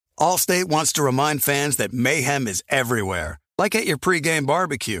Allstate wants to remind fans that mayhem is everywhere, like at your pregame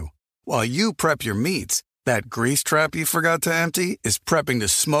barbecue. While you prep your meats, that grease trap you forgot to empty is prepping to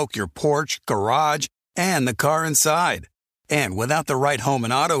smoke your porch, garage, and the car inside. And without the right home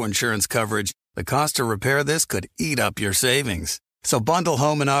and auto insurance coverage, the cost to repair this could eat up your savings. So bundle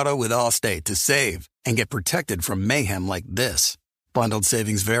home and auto with Allstate to save and get protected from mayhem like this. Bundled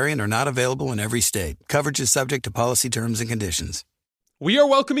savings vary and are not available in every state. Coverage is subject to policy terms and conditions. We are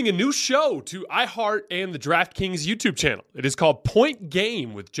welcoming a new show to iHeart and the DraftKings YouTube channel. It is called Point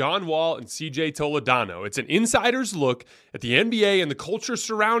Game with John Wall and CJ Toledano. It's an insider's look at the NBA and the culture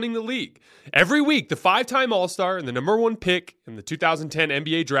surrounding the league. Every week, the five-time All-Star and the number one pick in the 2010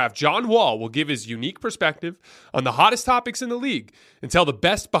 NBA draft, John Wall, will give his unique perspective on the hottest topics in the league and tell the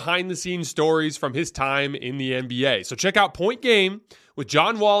best behind-the-scenes stories from his time in the NBA. So check out Point Game with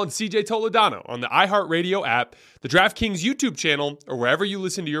John Wall and CJ Toledano on the iHeartRadio app, the DraftKings YouTube channel, or wherever you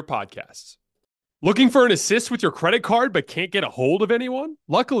listen to your podcasts. Looking for an assist with your credit card but can't get a hold of anyone?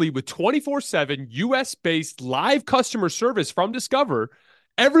 Luckily, with 24/7 US-based live customer service from Discover,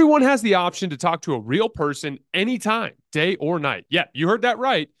 everyone has the option to talk to a real person anytime, day or night. Yeah, you heard that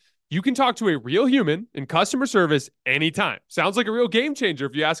right. You can talk to a real human in customer service anytime. Sounds like a real game changer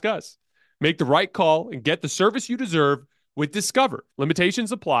if you ask us. Make the right call and get the service you deserve with Discover.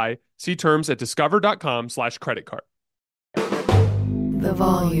 Limitations apply. See terms at discover.com/creditcard. The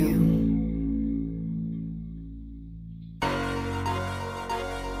volume.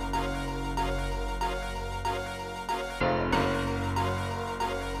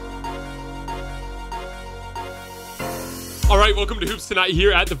 All right, welcome to Hoops Tonight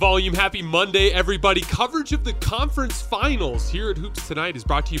here at The Volume. Happy Monday, everybody. Coverage of the conference finals here at Hoops Tonight is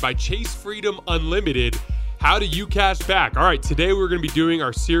brought to you by Chase Freedom Unlimited. How do you cash back? All right, today we're going to be doing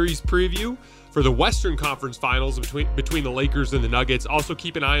our series preview for the Western Conference Finals between the Lakers and the Nuggets. Also,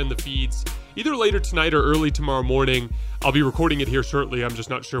 keep an eye on the feeds either later tonight or early tomorrow morning. I'll be recording it here shortly. I'm just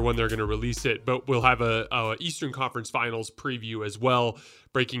not sure when they're going to release it, but we'll have a Eastern Conference Finals preview as well,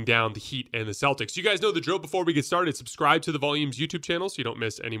 breaking down the Heat and the Celtics. You guys know the drill. Before we get started, subscribe to the Volume's YouTube channel so you don't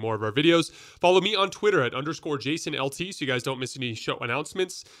miss any more of our videos. Follow me on Twitter at _JasonLT so you guys don't miss any show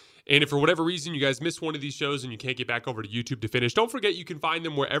announcements. And if for whatever reason you guys miss one of these shows and you can't get back over to YouTube to finish, don't forget you can find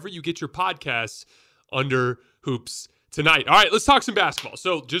them wherever you get your podcasts under Hoops Tonight. All right, let's talk some basketball.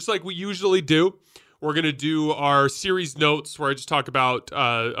 So just like we usually do, we're going to do our series notes where I just talk about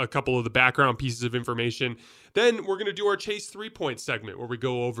a couple of the background pieces of information. Then we're going to do our Chase 3-point segment where we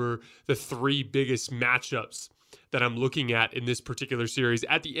go over the three biggest matchups that I'm looking at in this particular series.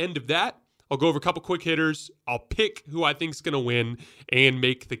 At the end of that, I'll go over a couple quick hitters. I'll pick who I think is going to win and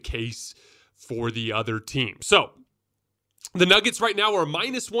make the case for the other team. So the Nuggets right now are a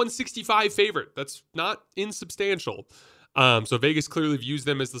 -165 favorite. That's not insubstantial. So Vegas clearly views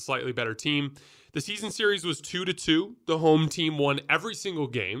them as the slightly better team. The season series was 2-2. The home team won every single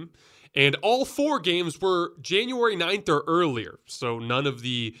game. And all four games were January 9th or earlier. So none of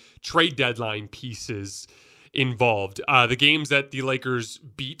the trade deadline pieces involved. The games that the Lakers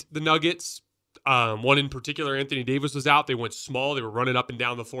beat the Nuggets, one in particular, Anthony Davis was out. They went small. They were running up and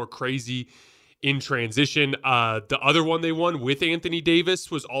down the floor crazy in transition. The other one they won with Anthony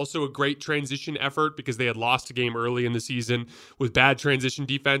Davis was also a great transition effort because they had lost a game early in the season with bad transition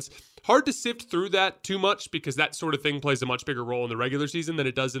defense. Hard to sift through that too much because that sort of thing plays a much bigger role in the regular season than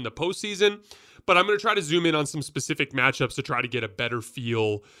it does in the postseason. But I'm going to try to zoom in on some specific matchups to try to get a better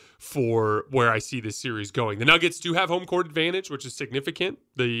feel for where I see this series going. The Nuggets do have home court advantage, which is significant.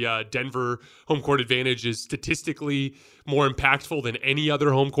 The Denver home court advantage is statistically more impactful than any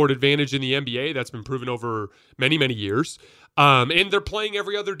other home court advantage in the NBA. That's been proven over many, many years. And they're playing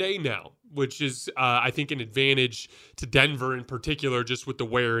every other day now, which is, I think, an advantage to Denver in particular, just with the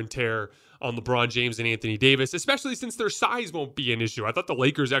wear and tear on LeBron James and Anthony Davis, especially since their size won't be an issue. I thought the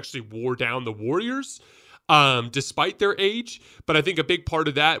Lakers actually wore down the Warriors despite their age, but I think a big part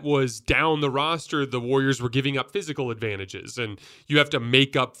of that was down the roster, the Warriors were giving up physical advantages, and you have to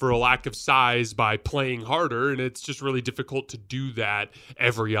make up for a lack of size by playing harder, and it's just really difficult to do that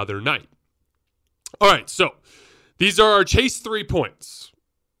every other night. All right, so these are our Chase 3 points.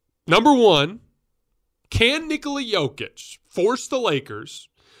 Number one, can Nikola Jokic force the Lakers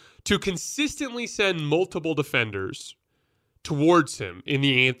to consistently send multiple defenders towards him in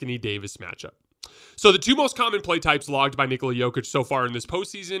the Anthony Davis matchup? So the two most common play types logged by Nikola Jokic so far in this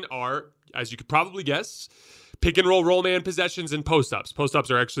postseason are, as you could probably guess, pick and roll man possessions and post-ups. Post-ups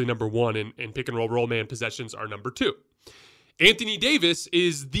are actually number one, and pick and roll man possessions are number two. Anthony Davis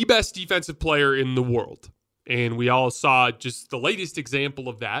is the best defensive player in the world. And we all saw just the latest example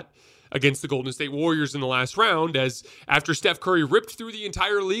of that against the Golden State Warriors in the last round, as after Steph Curry ripped through the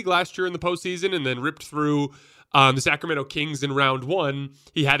entire league last year in the postseason and then ripped through the Sacramento Kings in round one,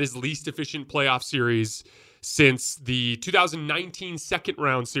 he had his least efficient playoff series since the 2019 second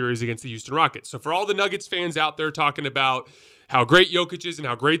round series against the Houston Rockets. So for all the Nuggets fans out there talking about how great Jokic is and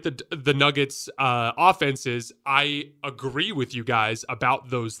how great the Nuggets offense is, I agree with you guys about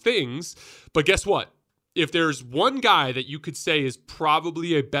those things. But guess what? If there's one guy that you could say is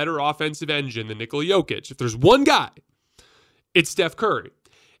probably a better offensive engine than Nikola Jokic, if there's one guy, it's Steph Curry.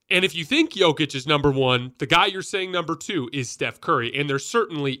 And if you think Jokic is number one, the guy you're saying number two is Steph Curry. And there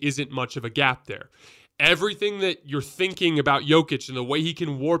certainly isn't much of a gap there. Everything that you're thinking about Jokic and the way he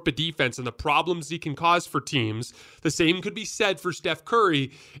can warp a defense and the problems he can cause for teams, the same could be said for Steph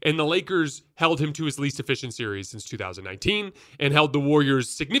Curry. And the Lakers held him to his least efficient series since 2019 and held the Warriors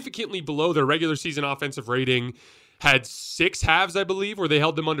significantly below their regular season offensive rating. Had 6 halves, I believe, where they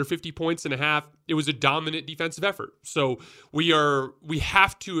held them under 50 points in a half. It was a dominant defensive effort. So we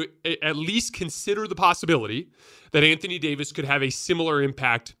have to at least consider the possibility that Anthony Davis could have a similar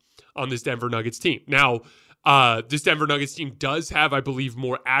impact on this Denver Nuggets team. Now, this Denver Nuggets team does have, I believe,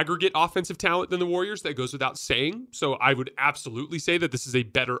 more aggregate offensive talent than the Warriors. That goes without saying. So I would absolutely say that this is a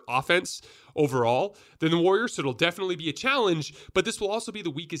better offense overall than the Warriors. So it'll definitely be a challenge, but this will also be the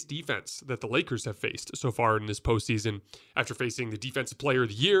weakest defense that the Lakers have faced so far in this postseason, after facing the Defensive Player of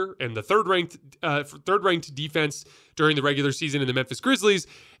the Year and the third-ranked defense during the regular season in the Memphis Grizzlies,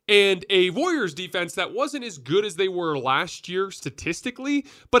 and a Warriors defense that wasn't as good as they were last year statistically,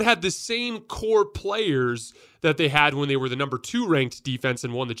 but had the same core players that they had when they were the number 2 ranked defense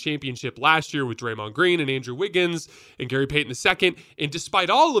and won the championship last year with Draymond Green and Andrew Wiggins and Gary Payton II. And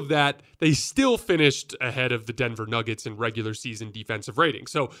despite all of that, they still finished ahead of the Denver Nuggets in regular season defensive rating.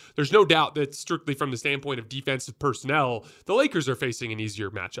 So there's no doubt that strictly from the standpoint of defensive personnel, the Lakers are facing an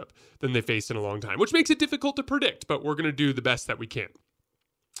easier matchup than they faced in a long time, which makes it difficult to predict, but we're going to do the best that we can.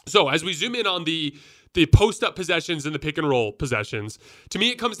 So as we zoom in on the post-up possessions and the pick-and-roll possessions, to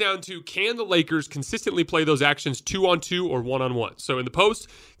me it comes down to, can the Lakers consistently play those actions 2-on-2 or 1-on-1? So in the post,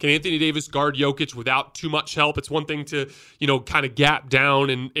 can Anthony Davis guard Jokic without too much help? It's one thing to, kind of gap down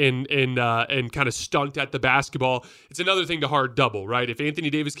and kind of stunt at the basketball. It's another thing to hard double, right? If Anthony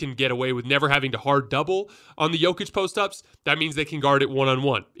Davis can get away with never having to hard double on the Jokic post-ups, that means they can guard it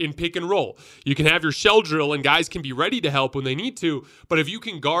 1-on-1. In pick-and-roll, you can have your shell drill and guys can be ready to help when they need to, but if you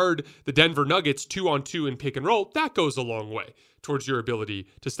can guard the Denver Nuggets 2-on-2 in pick and roll, that goes a long way towards your ability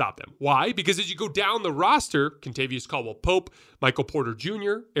to stop them. Why? Because as you go down the roster, Kentavious Caldwell-Pope, Michael Porter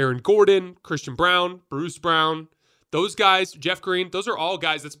Jr., Aaron Gordon, Christian Brown, Bruce Brown, those guys, Jeff Green, those are all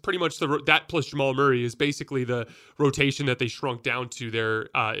guys that's pretty much that plus Jamal Murray is basically the rotation that they shrunk down to there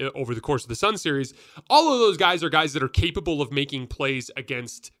over the course of the Sun series. All of those guys are guys that are capable of making plays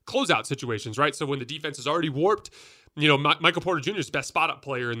against closeout situations, right? So when the defense is already warped, Michael Porter Jr. is the best spot-up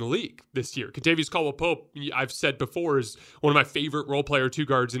player in the league this year. Kentavious Caldwell-Pope, I've said before, is one of my favorite role-player 2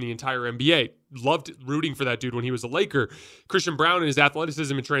 guards in the entire NBA. Loved rooting for that dude when he was a Laker. Christian Brown and his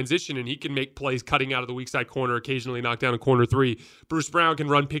athleticism in transition, and he can make plays cutting out of the weak side corner, occasionally knock down a corner 3. Bruce Brown can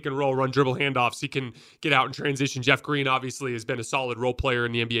run pick and roll, run dribble handoffs. He can get out in transition. Jeff Green obviously has been a solid role player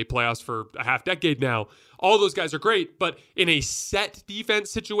in the NBA playoffs for a half decade now. All those guys are great, but in a set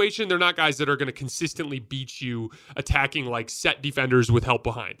defense situation, they're not guys that are going to consistently beat you attacking like set defenders with help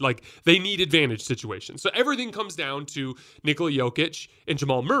behind. Like, they need advantage situations. So everything comes down to Nikola Jokic and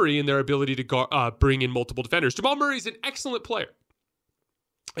Jamal Murray and their ability to bring in multiple defenders. Jamal Murray is an excellent player,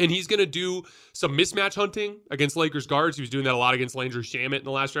 and he's going to do some mismatch hunting against Lakers guards. He was doing that a lot against Landry Shamet in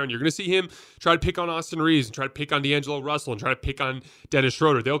the last round. You're going to see him try to pick on Austin Reeves and try to pick on D'Angelo Russell and try to pick on Dennis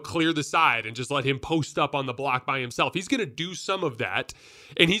Schroeder. They'll clear the side and just let him post up on the block by himself. He's going to do some of that,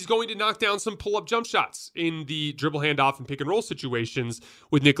 and he's going to knock down some pull-up jump shots in the dribble handoff and pick-and-roll situations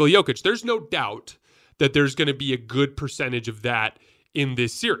with Nikola Jokic. There's no doubt that there's going to be a good percentage of that in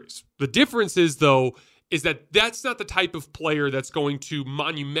this series. The difference is, though, is that that's not the type of player that's going to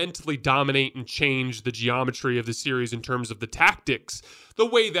monumentally dominate and change the geometry of the series in terms of the tactics the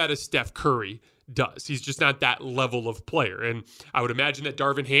way that a Steph Curry does. He's just not that level of player. And I would imagine that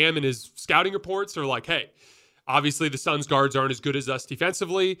Darvin Ham and his scouting reports are like, hey, obviously the Suns guards aren't as good as us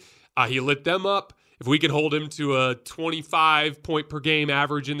defensively. He lit them up. If we can hold him to a 25 point per game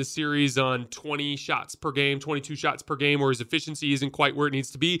average in the series on 20 shots per game, 22 shots per game, where his efficiency isn't quite where it needs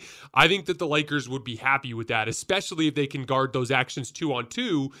to be, I think that the Lakers would be happy with that, especially if they can guard those actions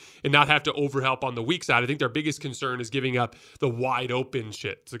 2-on-2 and not have to overhelp on the weak side. I think their biggest concern is giving up the wide open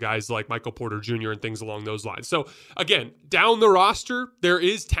shit to guys like Michael Porter Jr. and things along those lines. So again, down the roster, there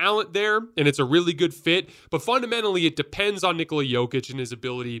is talent there and it's a really good fit, but fundamentally it depends on Nikola Jokic and his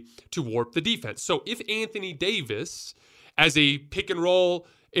ability to warp the defense. So if Anthony Davis, as a pick and roll,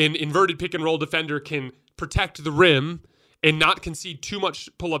 an inverted pick and roll defender, can protect the rim and not concede too much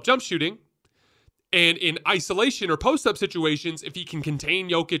pull-up jump shooting, and in isolation or post-up situations, if he can contain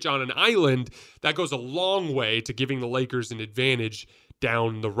Jokic on an island, that goes a long way to giving the Lakers an advantage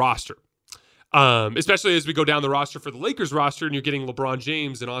down the roster. Especially as we go down the roster for the Lakers roster and you're getting LeBron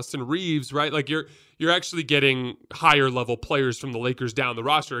James and Austin Reeves, right? Like you're actually getting higher level players from the Lakers down the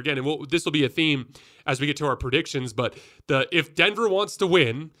roster. Again, and this will be a theme as we get to our predictions, but if Denver wants to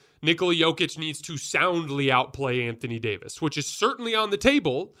win, Nikola Jokic needs to soundly outplay Anthony Davis, which is certainly on the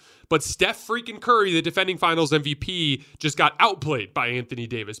table, but Steph freaking Curry, the defending finals MVP, just got outplayed by Anthony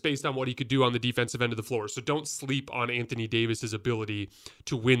Davis based on what he could do on the defensive end of the floor. So don't sleep on Anthony Davis's ability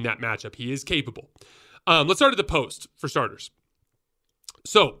to win that matchup. He is capable. Let's start at the post for starters.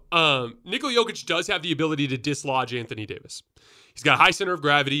 So Nikola Jokic does have the ability to dislodge Anthony Davis. He's got a high center of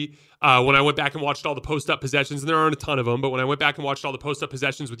gravity. When I went back and watched all the post-up possessions, and there aren't a ton of them, but when I went back and watched all the post-up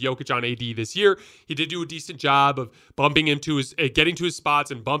possessions with Jokic on AD this year, he did do a decent job of bumping him to his, getting to his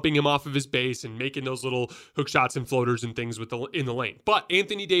spots and bumping him off of his base and making those little hook shots and floaters and things in the lane. But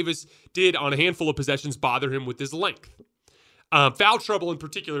Anthony Davis did, on a handful of possessions, bother him with his length. Foul trouble in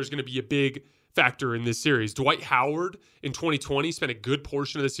particular is going to be a big factor in this series. Dwight Howard in 2020 spent a good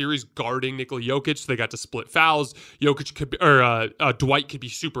portion of the series guarding Nikola Jokic, so they got to split fouls. Dwight could be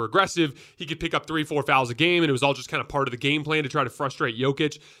super aggressive. He could pick up 3-4 fouls a game, and it was all just kind of part of the game plan to try to frustrate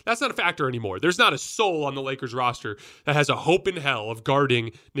Jokic. That's not a factor anymore. There's not a soul on the Lakers roster that has a hope in hell of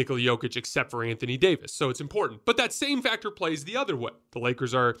guarding Nikola Jokic except for Anthony Davis, so it's important. But that same factor plays the other way. The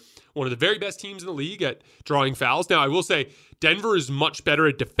Lakers are one of the very best teams in the league at drawing fouls. Now, I will say Denver is much better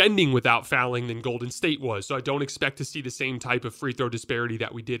at defending without fouling than Golden State was, so I don't expect to see the same type of free throw disparity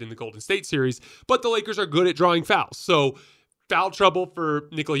that we did in the Golden State series, but the Lakers are good at drawing fouls. So foul trouble for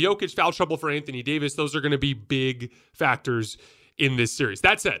Nikola Jokic, foul trouble for Anthony Davis, those are going to be big factors in this series.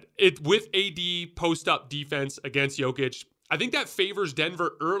 That said, with AD post-up defense against Jokic, I think that favors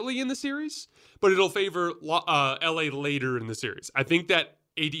Denver early in the series, but it'll favor LA later in the series. I think that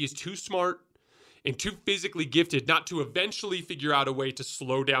AD is too smart and too physically gifted not to eventually figure out a way to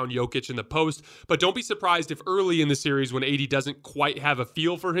slow down Jokic in the post. But don't be surprised if early in the series, when AD doesn't quite have a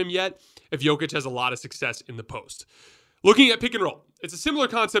feel for him yet, if Jokic has a lot of success in the post. Looking at pick and roll, it's a similar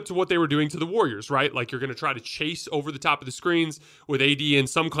concept to what they were doing to the Warriors, right? Like you're going to try to chase over the top of the screens with AD in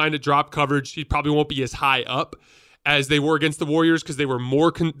some kind of drop coverage. He probably won't be as high up as they were against the Warriors because they were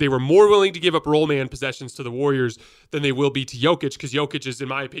more willing to give up roll man possessions to the Warriors than they will be to Jokic, because Jokic is, in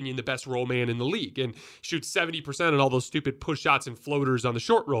my opinion, the best roll man in the league and shoots 70% on all those stupid push shots and floaters on the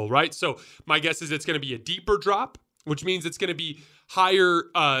short roll, right? So my guess is it's going to be a deeper drop, which means it's going to be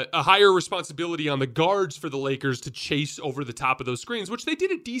a higher responsibility on the guards for the Lakers to chase over the top of those screens, which they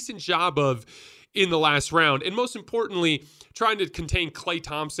did a decent job of in the last round. And most importantly, trying to contain Klay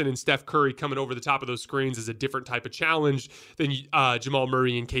Thompson and Steph Curry coming over the top of those screens is a different type of challenge than Jamal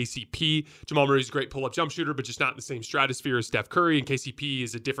Murray and KCP. Jamal Murray's a great pull-up jump shooter, but just not in the same stratosphere as Steph Curry, and KCP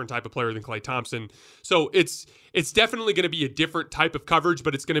is a different type of player than Klay Thompson. So it's definitely going to be a different type of coverage,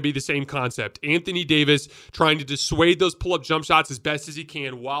 but it's going to be the same concept. Anthony Davis trying to dissuade those pull-up jump shots as best as he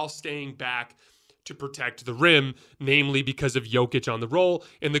can while staying back to protect the rim, namely because of Jokic on the roll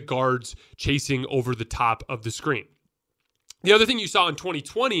and the guards chasing over the top of the screen. The other thing you saw in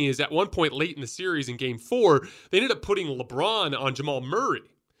 2020 is at one point late in the series in Game 4, they ended up putting LeBron on Jamal Murray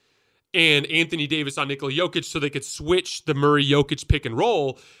and Anthony Davis on Nikola Jokic so they could switch the Murray-Jokic pick and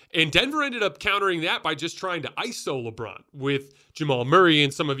roll. And Denver ended up countering that by just trying to ISO LeBron with Jamal Murray.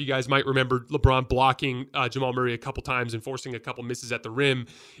 And some of you guys might remember LeBron blocking Jamal Murray a couple times and forcing a couple misses at the rim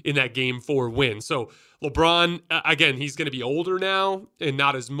in that Game 4 win. So LeBron, again, he's going to be older now and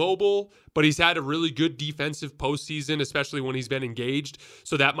not as mobile, but he's had a really good defensive postseason, especially when he's been engaged.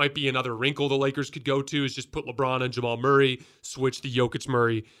 So that might be another wrinkle the Lakers could go to, is just put LeBron on Jamal Murray, switch the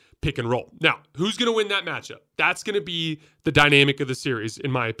Jokic-Murray pick and roll. Now, who's going to win that matchup? That's going to be the dynamic of the series, in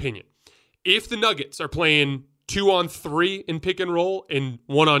my opinion. If the Nuggets are playing 2-on-3 in pick and roll and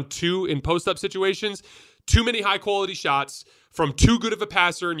 1-on-2 in post-up situations, too many high-quality shots from too good of a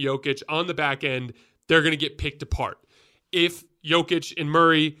passer in Jokic on the back end, they're going to get picked apart. If Jokic and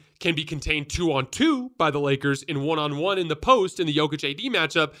Murray can be contained 2-on-2 by the Lakers and 1-on-1 in the post in the Jokic AD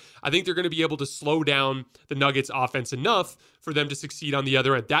matchup, I think they're going to be able to slow down the Nuggets offense enough for them to succeed on the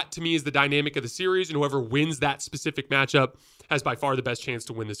other end. That to me is the dynamic of the series, and whoever wins that specific matchup has by far the best chance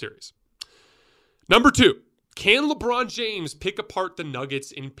to win the series. Number 2, can LeBron James pick apart the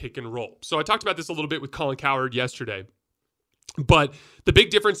Nuggets in pick and roll? So I talked about this a little bit with Colin Cowherd yesterday. But the big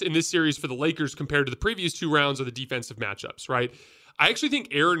difference in this series for the Lakers compared to the previous 2 rounds are the defensive matchups, right? I actually think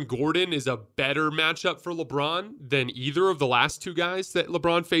Aaron Gordon is a better matchup for LeBron than either of the last 2 guys that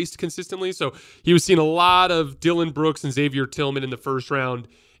LeBron faced consistently. So he was seeing a lot of Dillon Brooks and Xavier Tillman in the first round.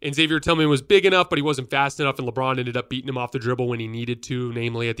 And Xavier Tillman was big enough, but he wasn't fast enough, and LeBron ended up beating him off the dribble when he needed to,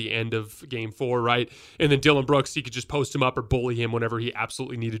 namely at the end of Game 4, right? And then Dillon Brooks, he could just post him up or bully him whenever he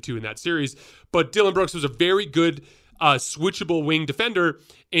absolutely needed to in that series. But Dillon Brooks was a very good switchable wing defender,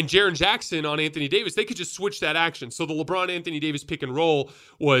 and Jaren Jackson on Anthony Davis, they could just switch that action. So the LeBron-Anthony Davis pick and roll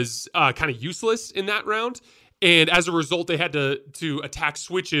was kind of useless in that round. And as a result, they had to attack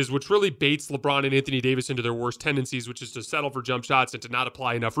switches, which really baits LeBron and Anthony Davis into their worst tendencies, which is to settle for jump shots and to not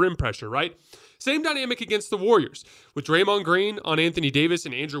apply enough rim pressure, right? Same dynamic against the Warriors. With Draymond Green on Anthony Davis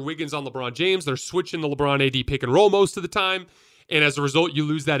and Andrew Wiggins on LeBron James, they're switching the LeBron AD pick and roll most of the time. And as a result, you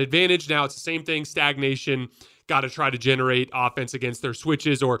lose that advantage. Now it's the same thing, stagnation. Got to try to generate offense against their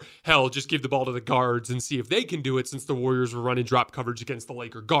switches, or hell, just give the ball to the guards and see if they can do it, since the Warriors were running drop coverage against the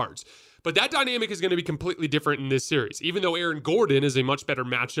Laker guards. But that dynamic is going to be completely different in this series, even though Aaron Gordon is a much better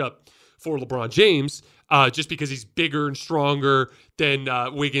matchup for LeBron James, just because he's bigger and stronger than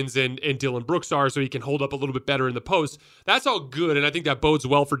Wiggins and Dillon Brooks are, so he can hold up a little bit better in the post. That's all good, and I think that bodes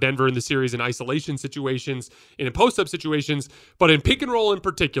well for Denver in the series in isolation situations and in post-up situations. But in pick and roll in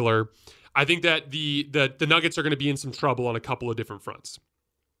particular, I think that the Nuggets are going to be in some trouble on a couple of different fronts.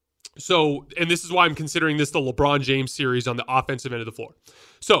 So, and this is why I'm considering this the LeBron James series on the offensive end of the floor.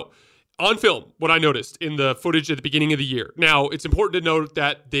 So, on film, what I noticed in the footage at the beginning of the year. Now, it's important to note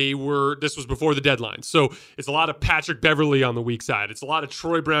that this was before the deadline. So it's a lot of Patrick Beverley on the weak side. It's a lot of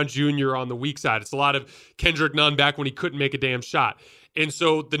Troy Brown Jr. on the weak side. It's a lot of Kendrick Nunn back when he couldn't make a damn shot. And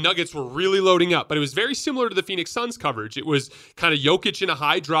so the Nuggets were really loading up, but it was very similar to the Phoenix Suns coverage. It was kind of Jokic in a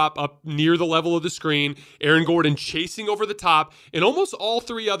high drop up near the level of the screen, Aaron Gordon chasing over the top, and almost all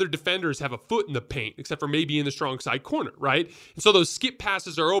 3 other defenders have a foot in the paint, except for maybe in the strong side corner, right? And so those skip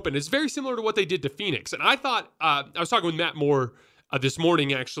passes are open. It's very similar to what they did to Phoenix. And I thought, I was talking with Matt Moore this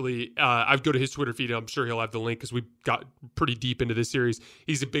morning, actually. I would go to his Twitter feed, and I'm sure he'll have the link because we got pretty deep into this series.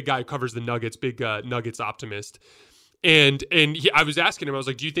 He's a big guy who covers the Nuggets, big Nuggets optimist. And I was asking him, I was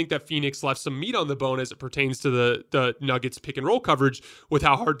like, do you think that Phoenix left some meat on the bone as it pertains to the Nuggets pick and roll coverage with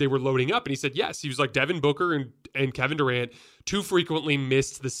how hard they were loading up? And he said, yes. He was like, Devin Booker and Kevin Durant too frequently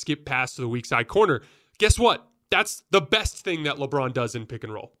missed the skip pass to the weak side corner. Guess what? That's the best thing that LeBron does in pick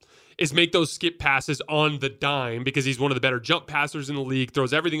and roll, is make those skip passes on the dime, because he's one of the better jump passers in the league,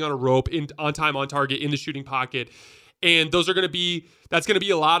 throws everything on a rope, on time, on target, in the shooting pocket. And that's going to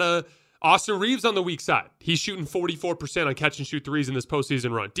be a lot of Austin Reeves on the weak side. He's shooting 44% on catch and shoot threes in this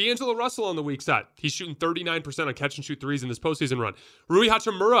postseason run. D'Angelo Russell on the weak side. He's shooting 39% on catch and shoot threes in this postseason run. Rui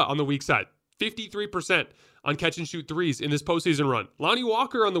Hachimura on the weak side. 53% on catch and shoot threes in this postseason run. Lonnie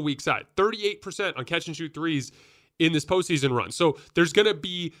Walker on the weak side. 38% on catch and shoot threes in this postseason run. So there's going to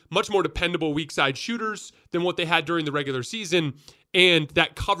be much more dependable weak side shooters than what they had during the regular season. And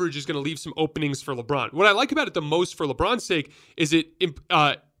that coverage is going to leave some openings for LeBron. What I like about it the most for LeBron's sake is it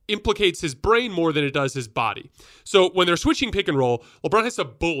implicates his brain more than it does his body. So when they're switching pick and roll, LeBron has to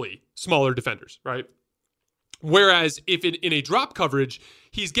bully smaller defenders, right? Whereas if in a drop coverage,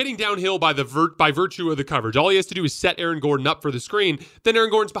 he's getting downhill by virtue of the coverage. All he has to do is set Aaron Gordon up for the screen, then Aaron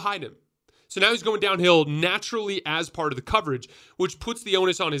Gordon's behind him. So now he's going downhill naturally as part of the coverage, which puts the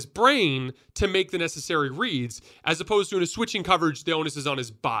onus on his brain to make the necessary reads, as opposed to in a switching coverage, the onus is on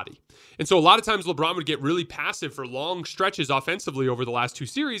his body. And so a lot of times LeBron would get really passive for long stretches offensively over the last 2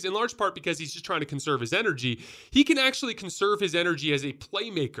 series, in large part because he's just trying to conserve his energy. He can actually conserve his energy as a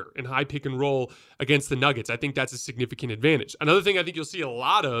playmaker in high pick and roll against the Nuggets. I think that's a significant advantage. Another thing I think you'll see a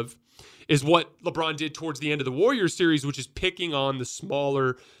lot of is what LeBron did towards the end of the Warriors series, which is picking on the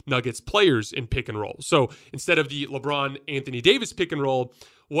smaller Nuggets players in pick and roll. So instead of the LeBron-Anthony Davis pick and roll,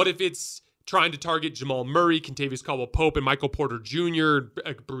 what if it's trying to target Jamal Murray, Kentavious Caldwell-Pope, and Michael Porter Jr.,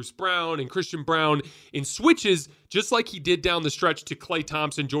 Bruce Brown, and Christian Brown in switches, just like he did down the stretch to Klay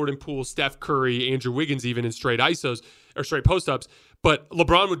Thompson, Jordan Poole, Steph Curry, Andrew Wiggins, even in straight ISOs or straight post-ups. But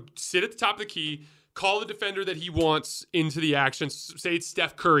LeBron would sit at the top of the key, call the defender that he wants into the action. Say it's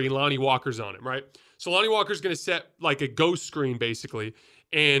Steph Curry and Lonnie Walker's on him, right? So Lonnie Walker's going to set like a ghost screen basically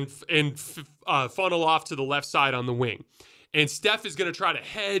and funnel off to the left side on the wing. And Steph is going to try to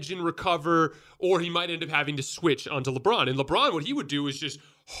hedge and recover, or he might end up having to switch onto LeBron. And LeBron, what he would do is just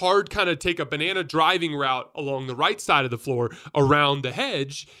hard kind of take a banana driving route along the right side of the floor around the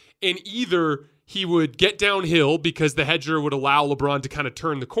hedge, and either he would get downhill because the hedger would allow LeBron to kind of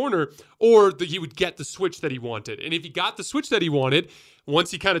turn the corner, or he would get the switch that he wanted. And if he got the switch that he wanted,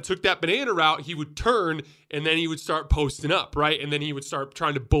 once he kind of took that banana route, he would turn and then he would start posting up, right? And then he would start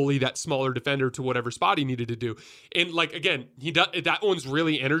trying to bully that smaller defender to whatever spot he needed to do. And like, again, that one's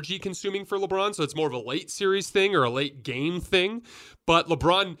really energy consuming for LeBron. So it's more of a late series thing or a late game thing. But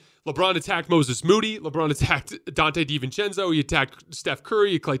LeBron attacked Moses Moody. LeBron attacked Dante DiVincenzo. He attacked Steph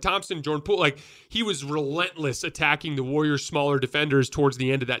Curry, Klay Thompson, Jordan Poole. Like, he was relentless attacking the Warriors' smaller defenders towards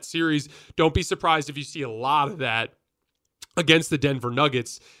the end of that series. Don't be surprised if you see a lot of that against the Denver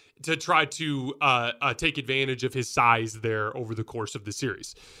Nuggets to try to take advantage of his size there over the course of the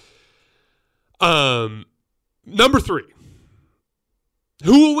series. Number 3.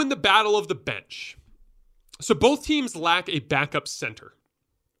 Who will win the battle of the bench? So both teams lack a backup center.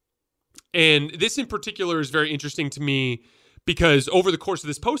 And this in particular is very interesting to me because over the course of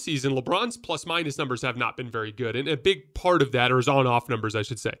this postseason, LeBron's plus-minus numbers have not been very good. And a big part of that, or his on-off numbers, I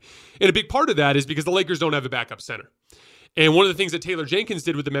should say. And a big part of that is because the Lakers don't have a backup center. And one of the things that Taylor Jenkins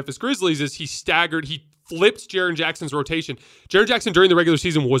did with the Memphis Grizzlies is he flipped Jaren Jackson's rotation. Jaren Jackson during the regular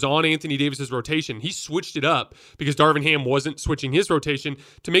season was on Anthony Davis's rotation. He switched it up because Darvin Ham wasn't switching his rotation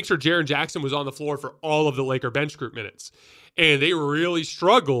to make sure Jaren Jackson was on the floor for all of the Laker bench group minutes. And they really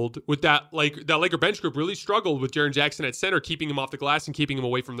struggled with that. That Laker bench group really struggled with Jaren Jackson at center, keeping him off the glass and keeping him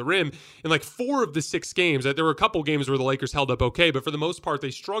away from the rim. In like 4 of the 6 games, there were a couple games where the Lakers held up okay, but for the most part,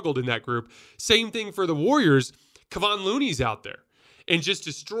 they struggled in that group. Same thing for the Warriors. Kevon Looney's out there and just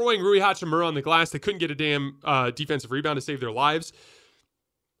destroying Rui Hachimura on the glass. They couldn't get a damn defensive rebound to save their lives.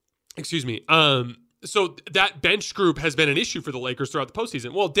 Excuse me. So that bench group has been an issue for the Lakers throughout the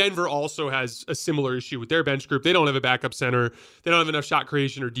postseason. Well, Denver also has a similar issue with their bench group. They don't have a backup center. They don't have enough shot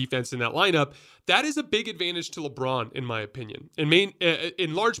creation or defense in that lineup. That is a big advantage to LeBron, in my opinion. And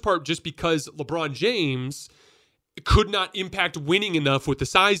in large part just because LeBron James could not impact winning enough with the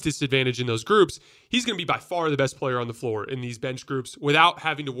size disadvantage in those groups. He's going to be by far the best player on the floor in these bench groups without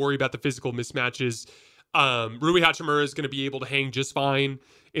having to worry about the physical mismatches. Rui Hachimura is going to be able to hang just fine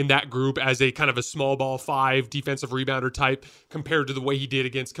in that group as a kind of a small ball 5 defensive rebounder type compared to the way he did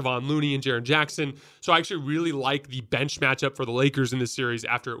against Kevon Looney and Jaren Jackson. So I actually really like the bench matchup for the Lakers in this series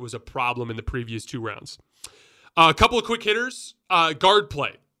after it was a problem in the previous 2 rounds. A couple of quick hitters. Guard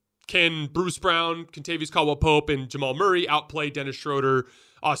play. Can Bruce Brown, Kentavious Caldwell-Pope, and Jamal Murray outplay Dennis Schroeder,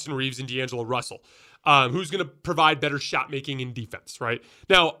 Austin Reeves, and D'Angelo Russell? Who's going to provide better shot making and defense, right?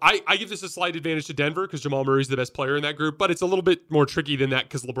 Now, I give this a slight advantage to Denver because Jamal Murray's the best player in that group, but it's a little bit more tricky than that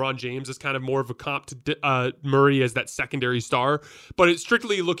because LeBron James is kind of more of a comp to Murray as that secondary star. But it's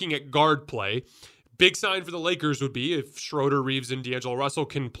strictly looking at guard play. Big sign for the Lakers would be if Schroeder, Reeves, and D'Angelo Russell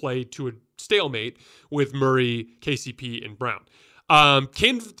can play to a stalemate with Murray, KCP, and Brown.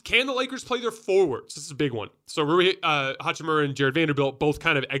 Can the Lakers play their forwards? This is a big one. So Rui Hachimura and Jared Vanderbilt both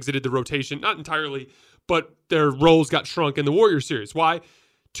kind of exited the rotation, not entirely, but their roles got shrunk in the Warriors series. Why?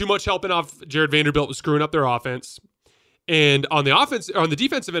 Too much helping off Jared Vanderbilt was screwing up their offense. And on the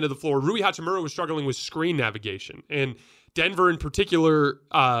defensive end of the floor, Rui Hachimura was struggling with screen navigation. And Denver in particular,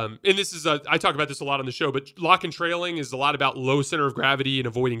 and this is I talk about this a lot on the show, but lock and trailing is a lot about low center of gravity and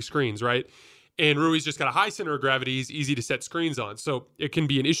avoiding screens, right? And Rui's just got a high center of gravity. He's easy to set screens on. So it can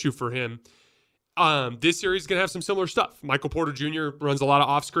be an issue for him. This series is going to have some similar stuff. Michael Porter Jr. runs a lot of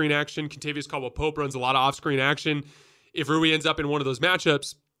off-screen action. Kentavious Caldwell-Pope runs a lot of off-screen action. If Rui ends up in one of those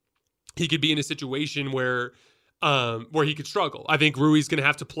matchups, he could be in a situation where he could struggle. I think Rui's going to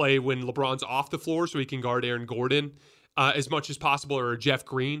have to play when LeBron's off the floor so he can guard Aaron Gordon as much as possible, or Jeff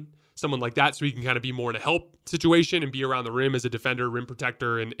Green, someone like that, so he can kind of be more in a help situation and be around the rim as a defender, rim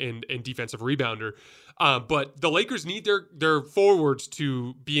protector, and defensive rebounder. But the Lakers need their forwards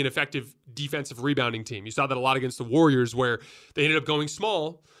to be an effective defensive rebounding team. You saw that a lot against the Warriors where they ended up going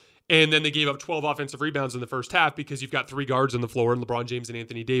small, and then they gave up 12 offensive rebounds in the first half because you've got 3 guards on the floor, and LeBron James and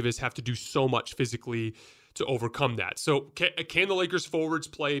Anthony Davis have to do so much physically to overcome that. So can the Lakers forwards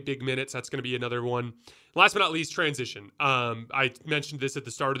play big minutes? That's going to be another one. Last but not least, transition. I mentioned this at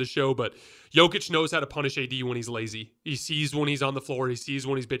the start of the show, but Jokic knows how to punish AD when he's lazy. He sees when he's on the floor. He sees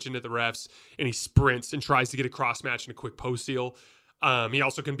when he's bitching at the refs, and he sprints and tries to get a cross match and a quick post steal. He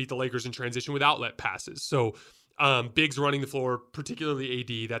also can beat the Lakers in transition with outlet passes. So bigs running the floor, particularly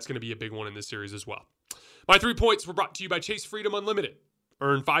AD, that's going to be a big one in this series as well. My 3 points were brought to you by Chase Freedom Unlimited.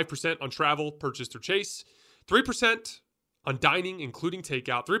 Earn 5% on travel purchased through Chase, 3% on dining, including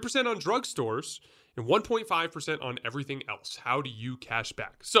takeout, 3% on drugstores, and 1.5% on everything else. How do you cash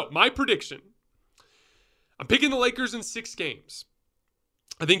back? So my prediction, I'm picking the Lakers in 6 games.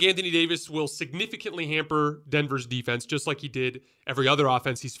 I think Anthony Davis will significantly hamper Denver's defense, just like he did every other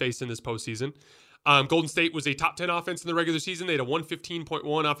offense he's faced in this postseason. Golden State was a top 10 offense in the regular season. They had a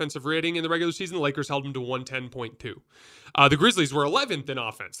 115.1 offensive rating in the regular season. The Lakers held them to 110.2. The Grizzlies were 11th in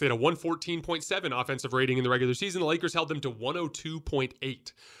offense. They had a 114.7 offensive rating in the regular season. The Lakers held them to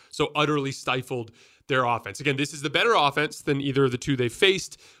 102.8. So utterly stifled their offense. Again, this is the better offense than either of the two they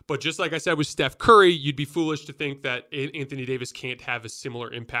faced. But just like I said with Steph Curry, you'd be foolish to think that Anthony Davis can't have a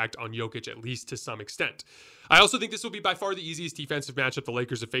similar impact on Jokic, at least to some extent. I also think this will be by far the easiest defensive matchup the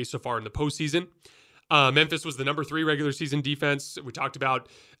Lakers have faced so far in the postseason. Memphis was the number 3 regular season defense. We talked about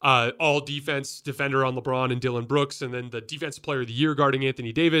all defense defender on LeBron and Dillon Brooks, and then the defensive player of the year guarding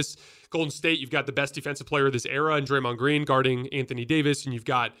Anthony Davis. Golden State, you've got the best defensive player of this era in Draymond Green guarding Anthony Davis, and you've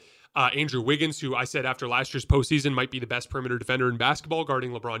got Andrew Wiggins, who I said after last year's postseason might be the best perimeter defender in basketball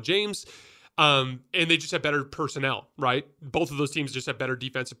guarding LeBron James. And they just have better personnel, right? Both of those teams just have better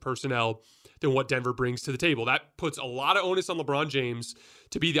defensive personnel than what Denver brings to the table. That puts a lot of onus on LeBron James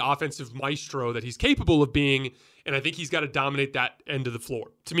to be the offensive maestro that he's capable of being, and I think he's got to dominate that end of the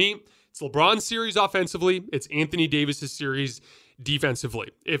floor. To me, it's LeBron's series offensively, it's Anthony Davis's series defensively.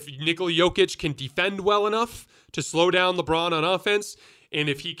 If Nikola Jokic can defend well enough to slow down LeBron on offense, and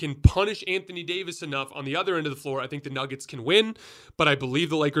if he can punish Anthony Davis enough on the other end of the floor, I think the Nuggets can win, but I believe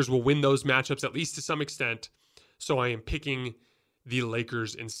the Lakers will win those matchups at least to some extent, so I am picking the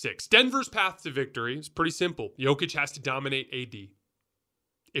Lakers in 6. Denver's path to victory is pretty simple. Jokic has to dominate AD.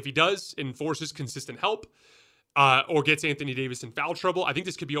 If he does and forces consistent help or gets Anthony Davis in foul trouble, I think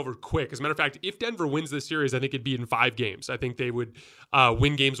this could be over quick. As a matter of fact, if Denver wins this series, I think it'd be in 5 games. I think they would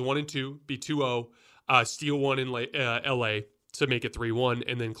win games 1 and 2, be 2-0, steal one in LA to make it 3-1,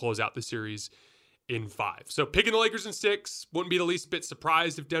 and then close out the series in 5. So picking the Lakers in 6, wouldn't be the least bit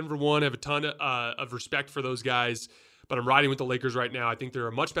surprised if Denver won. I have a ton of respect for those guys, but I'm riding with the Lakers right now. I think they're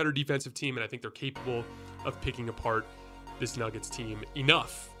a much better defensive team, and I think they're capable of picking apart this Nuggets team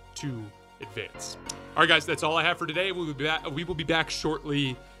enough to advance. All right, guys, that's all I have for today. We will be back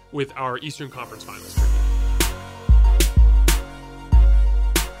shortly with our Eastern Conference Finals preview.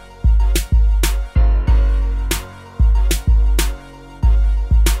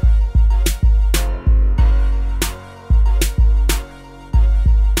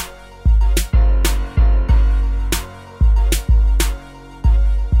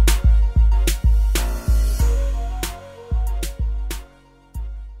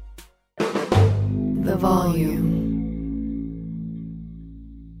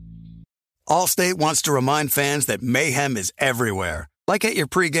 Allstate wants to remind fans that mayhem is everywhere, like at your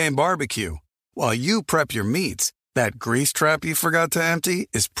pregame barbecue. While you prep your meats, that grease trap you forgot to empty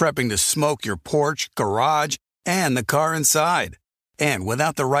is prepping to smoke your porch, garage, and the car inside. And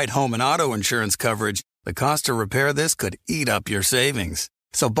without the right home and auto insurance coverage, the cost to repair this could eat up your savings.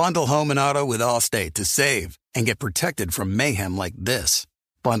 So bundle home and auto with Allstate to save and get protected from mayhem like this.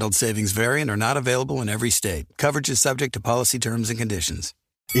 Bundled savings vary and are not available in every state. Coverage is subject to policy terms and conditions.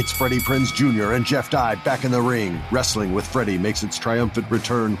 It's Freddie Prinze Jr. and Jeff Dye back in the ring. Wrestling with Freddie makes its triumphant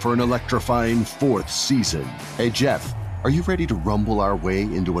return for an electrifying 4th season. Hey, Jeff, are you ready to rumble our way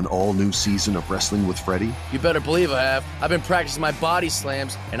into an all-new season of Wrestling with Freddie? You better believe I have. I've been practicing my body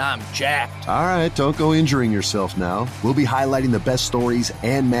slams, and I'm jacked. All right, don't go injuring yourself now. We'll be highlighting the best stories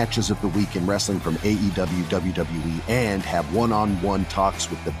and matches of the week in wrestling from AEW, WWE, and have one-on-one talks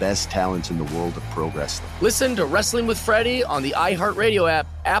with the best talents in the world of pro wrestling. Listen to Wrestling with Freddie on the iHeartRadio app,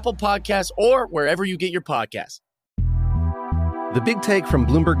 Apple Podcasts, or wherever you get your podcasts. The Big Take from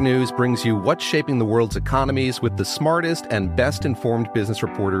Bloomberg News brings you what's shaping the world's economies with the smartest and best-informed business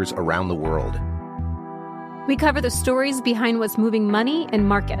reporters around the world. We cover the stories behind what's moving money and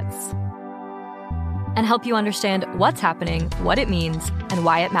markets, and help you understand what's happening, what it means, and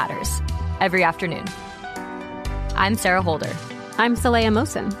why it matters every afternoon. I'm Sarah Holder. I'm Saleha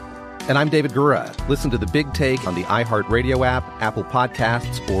Mohsen. And I'm David Gura. Listen to The Big Take on the iHeartRadio app, Apple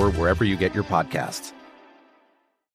Podcasts, or wherever you get your podcasts.